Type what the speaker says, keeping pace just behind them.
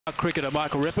Cricketer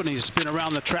Michael Rippon, he's been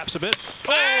around the traps a bit.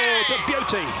 Oh, it's a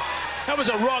beauty. That was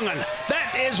a wrong one.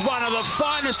 That is one of the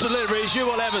finest deliveries you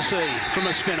will ever see from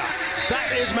a spinner.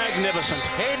 That is magnificent.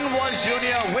 Hayden Walsh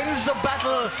Jr. wins the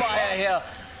battle fire here.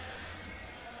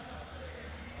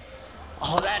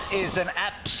 Oh, that is an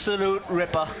absolute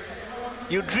ripper.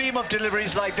 You dream of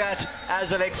deliveries like that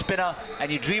as a leg spinner,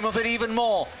 and you dream of it even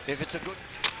more if it's a good...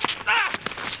 Ah!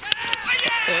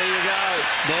 There you go.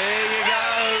 There you go.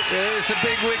 There's a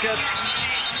big wicket.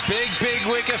 Big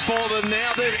wicket for them.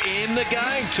 Now they're in the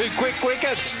game. 2 quick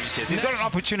wickets. Yes, he's got an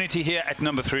opportunity here at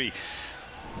number 3.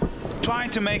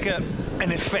 Trying to make an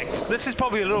effect. This is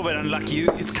probably a little bit unlucky.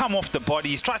 It's come off the body.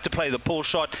 He's tried to play the pull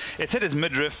shot. It's hit his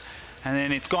midriff, and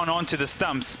then it's gone on to the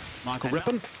stumps. Michael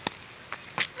Rippon.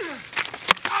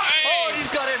 Oh, he's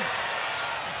got him.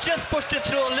 Just pushed it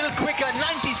through a little quicker,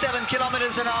 97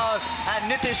 kilometers an hour,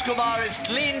 and Nitish Kumar is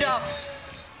cleaned up.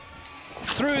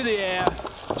 Through the air,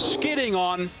 skidding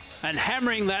on and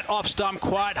hammering that off stump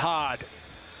quite hard.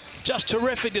 Just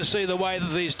terrific to see the way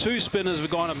that these 2 spinners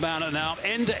have gone about it now,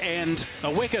 end to end,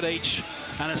 a wicket each,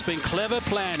 and it's been clever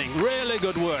planning. Really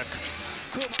good work.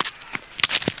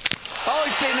 Oh,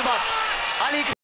 he's cleaned him up. Ali